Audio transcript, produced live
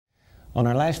On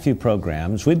our last few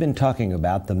programs, we've been talking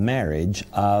about the marriage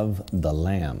of the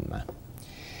Lamb.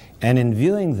 And in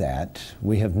viewing that,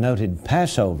 we have noted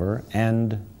Passover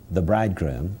and the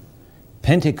bridegroom,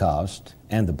 Pentecost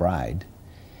and the bride,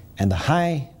 and the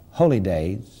high holy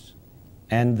days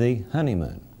and the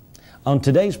honeymoon. On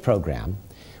today's program,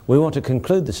 we want to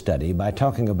conclude the study by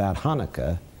talking about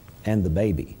Hanukkah and the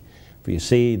baby. For you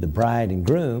see, the bride and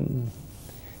groom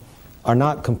are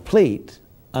not complete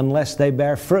unless they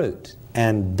bear fruit.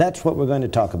 And that's what we're going to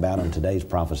talk about on today's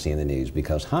Prophecy in the News,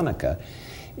 because Hanukkah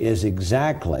is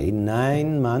exactly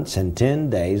 9 months and 10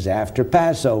 days after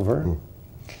Passover.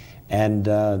 And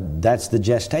that's the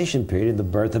gestation period of the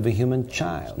birth of a human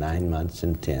child, 9 months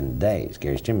and 10 days.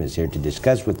 Gary Stimmer is here to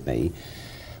discuss with me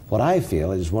what I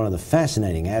feel is one of the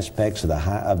fascinating aspects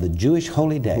of the Jewish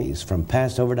holy days, from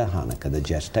Passover to Hanukkah, the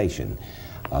gestation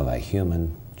of a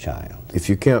human child. If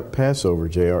you count Passover,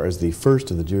 J.R., as the first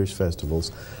of the Jewish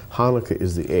festivals, Hanukkah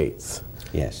is the 8th.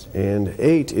 Yes. And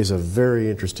 8 is a very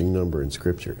interesting number in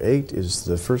Scripture. 8 is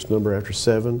the first number after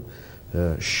 7.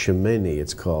 Shemini,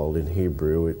 it's called in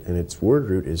Hebrew, and its word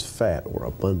root is fat or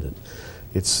abundant.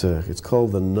 It's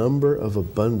called the number of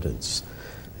abundance,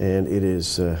 and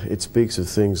it speaks of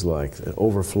things like the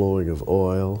overflowing of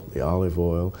oil, the olive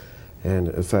oil, and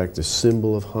in fact the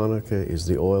symbol of Hanukkah is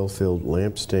the oil-filled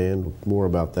lampstand. More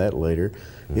about that later.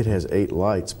 It has 8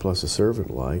 lights plus a servant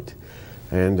light,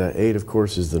 and 8 of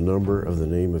course is the number of the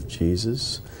name of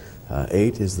Jesus.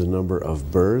 8 is the number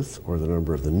of birth, or the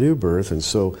number of the new birth, and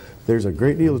so there's a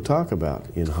great deal to talk about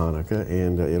in Hanukkah,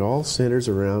 and it all centers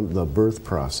around the birth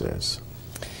process.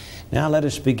 Now let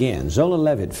us begin. Zola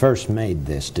Levitt first made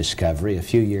this discovery a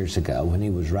few years ago when he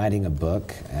was writing a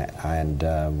book and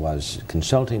was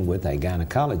consulting with a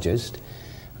gynecologist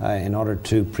in order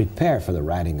to prepare for the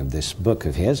writing of this book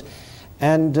of his.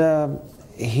 And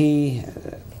he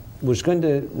was going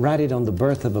to write it on the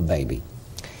birth of a baby.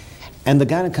 And the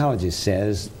gynecologist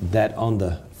says that on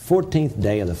the 14th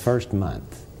day of the first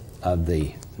month of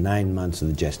the 9 months of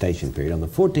the gestation period, on the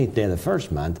 14th day of the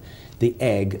first month, the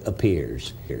egg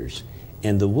appears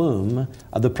in the womb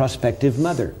of the prospective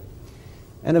mother.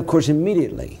 And of course,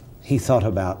 immediately he thought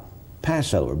about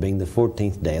Passover being the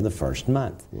 14th day of the first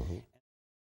month.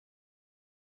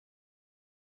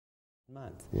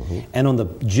 And on the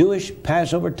Jewish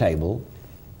Passover table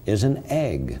is an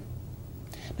egg.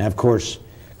 Now, of course,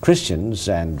 Christians,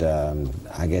 and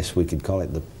I guess we could call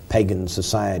it the pagan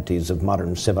societies of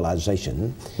modern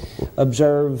civilization,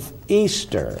 observe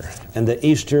Easter and the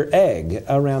Easter egg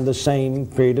around the same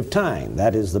period of time.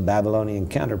 That is the Babylonian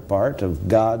counterpart of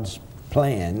God's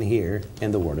plan here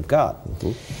in the Word of God.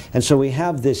 And so we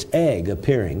have this egg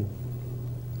appearing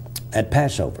at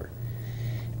Passover.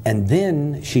 And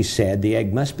then she said the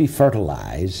egg must be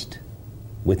fertilized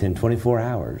within 24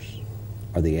 hours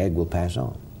or the egg will pass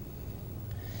on.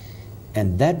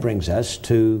 And that brings us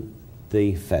to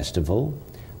the festival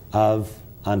of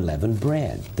unleavened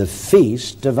bread, the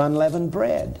feast of unleavened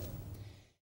bread.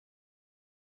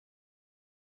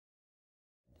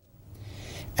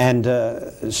 And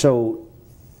so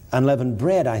unleavened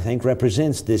bread, I think,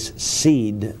 represents this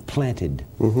seed planted.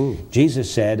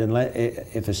 Jesus said,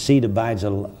 if a seed abides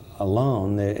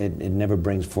alone, it never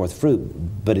brings forth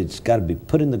fruit, but it's got to be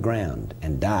put in the ground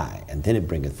and die, and then it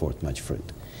bringeth forth much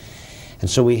fruit. And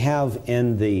so we have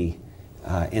in the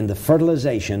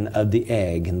fertilization of the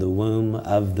egg in the womb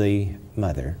of the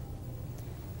mother,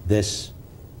 this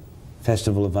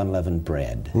festival of unleavened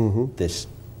bread, this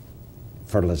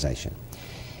fertilization.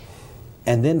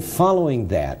 And then following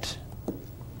that,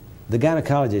 the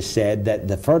gynecologist said that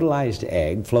the fertilized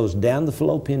egg flows down the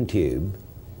fallopian tube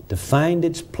to find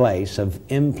its place of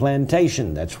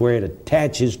implantation. That's where it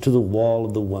attaches to the wall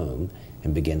of the womb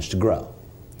and begins to grow.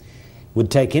 Would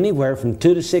take anywhere from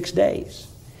 2 to 6 days.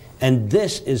 And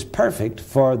this is perfect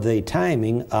for the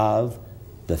timing of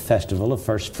the Festival of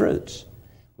First Fruits,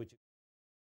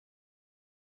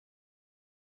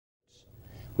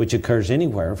 which occurs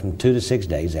anywhere from 2 to 6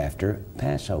 days after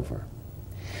Passover.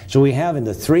 So we have in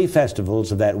the 3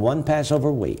 festivals of that one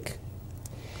Passover week,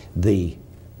 the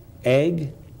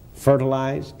egg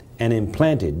fertilized and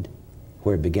implanted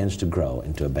where it begins to grow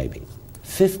into a baby.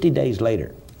 50 days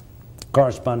later,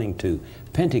 corresponding to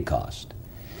Pentecost,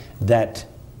 that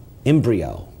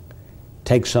embryo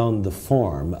takes on the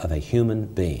form of a human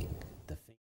being.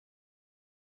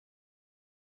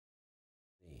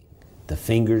 The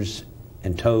fingers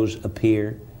and toes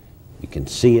appear. You can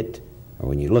see it, or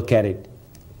when you look at it,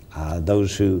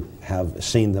 those who have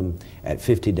seen them at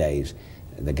 50 days,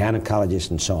 the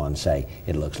gynecologists and so on say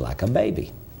it looks like a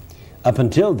baby. Up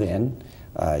until then,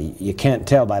 you can't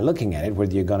tell by looking at it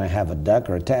whether you're going to have a duck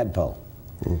or a tadpole.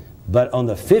 But on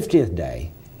the 50th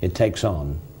day, it takes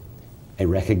on a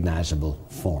recognizable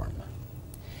form.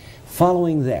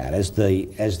 Following that, as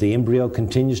the embryo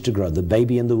continues to grow, the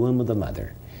baby in the womb of the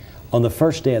mother, on the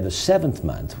first day of the 7th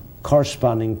month,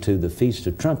 corresponding to the Feast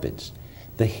of Trumpets,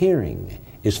 the hearing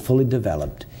is fully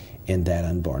developed in that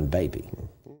unborn baby.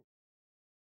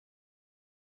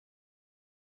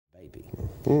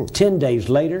 10 days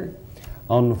later,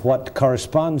 on what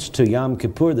corresponds to Yom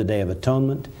Kippur, the Day of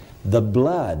Atonement, the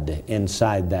blood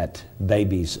inside that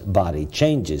baby's body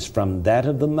changes from that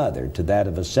of the mother to that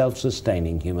of a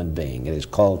self-sustaining human being. It is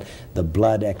called the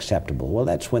blood acceptable. Well,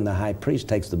 that's when the high priest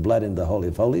takes the blood into the Holy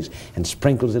of Holies and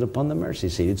sprinkles it upon the mercy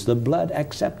seat. It's the blood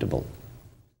acceptable.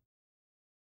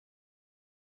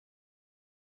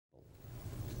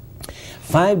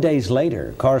 Five days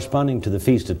later, corresponding to the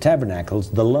Feast of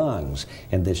Tabernacles, the lungs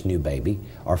in this new baby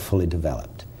are fully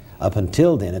developed. Up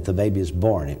until then, if the baby is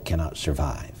born, it cannot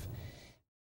survive.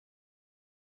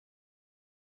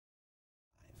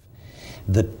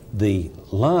 The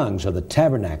lungs are the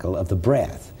tabernacle of the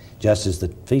breath, just as the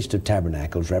Feast of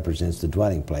Tabernacles represents the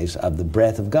dwelling place of the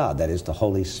breath of God, that is the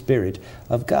Holy Spirit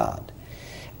of God.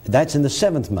 That's in the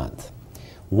 7th month.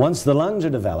 Once the lungs are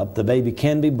developed, the baby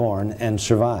can be born and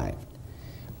survive.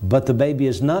 But the baby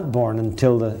is not born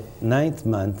until the 9th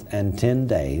month and 10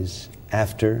 days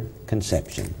after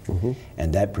conception.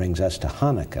 And that brings us to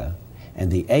Hanukkah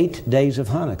and the 8 days of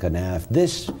Hanukkah. Now, if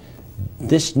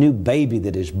this new baby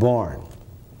that is born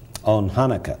on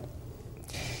Hanukkah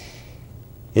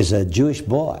is a Jewish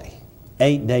boy,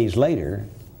 8 days later,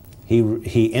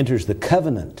 he enters the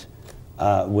covenant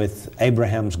with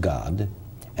Abraham's God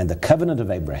and the covenant of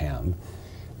Abraham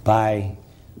by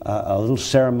a little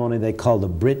ceremony they call the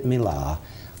Brit Milah,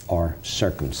 or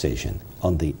circumcision,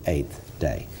 on the 8th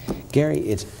day. Gary,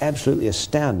 it's absolutely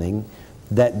astounding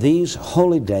that these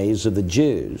holy days of the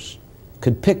Jews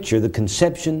could picture the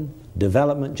conception,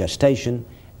 development, gestation,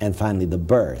 and finally the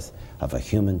birth of a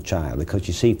human child. Because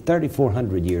you see,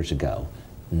 3,400 years ago,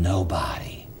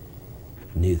 nobody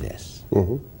knew this.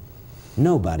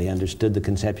 Nobody understood the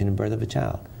conception and birth of a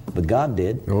child. But God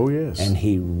did. Oh, yes. And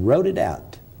He wrote it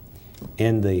out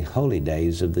in the holy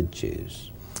days of the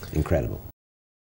Jews. Incredible.